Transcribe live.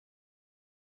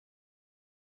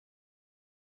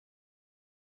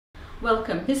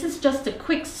Welcome. This is just a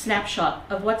quick snapshot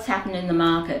of what's happened in the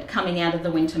market coming out of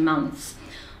the winter months.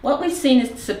 What we've seen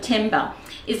in September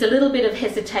is a little bit of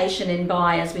hesitation in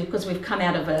buyers because we've come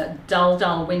out of a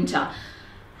dull winter.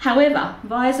 However,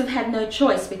 buyers have had no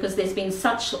choice because there's been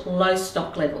such low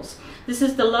stock levels. This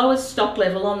is the lowest stock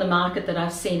level on the market that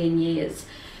I've seen in years.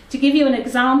 To give you an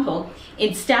example,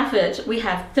 in Stafford we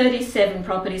have 37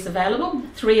 properties available,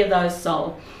 3 of those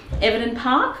sold. Everton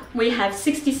Park, we have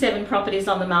 67 properties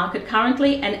on the market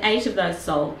currently and 8 of those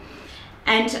sold.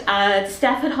 And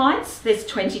Stafford Heights, there's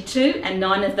 22 and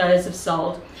 9 of those have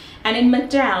sold. And in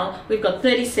McDowall, we've got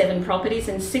 37 properties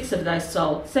and 6 of those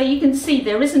sold. So you can see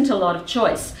there isn't a lot of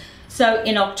choice. So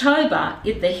in October,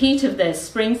 at the heat of the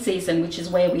spring season, which is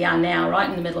where we are now, right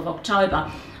in the middle of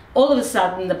October, all of a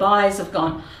sudden the buyers have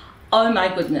gone, oh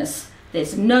my goodness,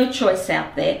 there's no choice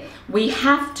out there. We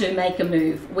have to make a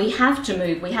move. We have to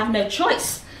move. We have no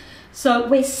choice. So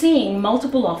we're seeing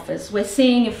multiple offers. We're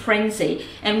seeing a frenzy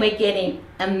and we're getting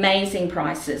amazing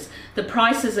prices. The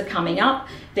prices are coming up.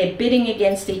 They're bidding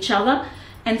against each other.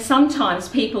 And sometimes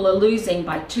people are losing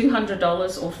by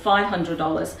 $200 or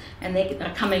 $500 and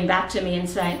they're coming back to me and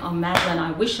saying, oh Madeleine,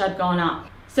 I wish I'd gone up.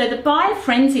 So the buyer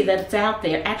frenzy that's out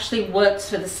there actually works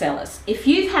for the sellers. If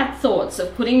you've had thoughts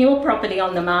of putting your property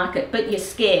on the market, but you're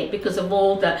scared because of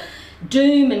all the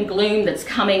doom and gloom that's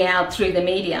coming out through the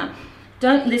media,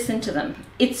 don't listen to them.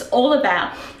 It's all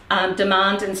about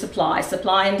demand and supply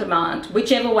and demand,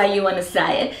 whichever way you want to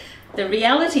say it. The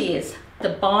reality is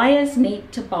the buyers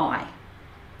need to buy.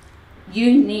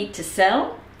 You need to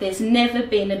sell. There's never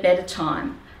been a better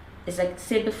time. As I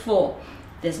said before,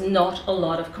 there's not a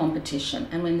lot of competition,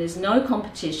 and when there's no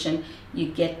competition you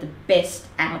get the best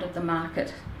out of the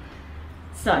market.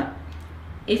 So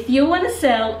if you want to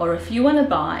sell or if you want to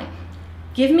buy,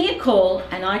 give me a call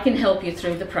and I can help you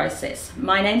through the process.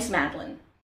 My name's Madeleine.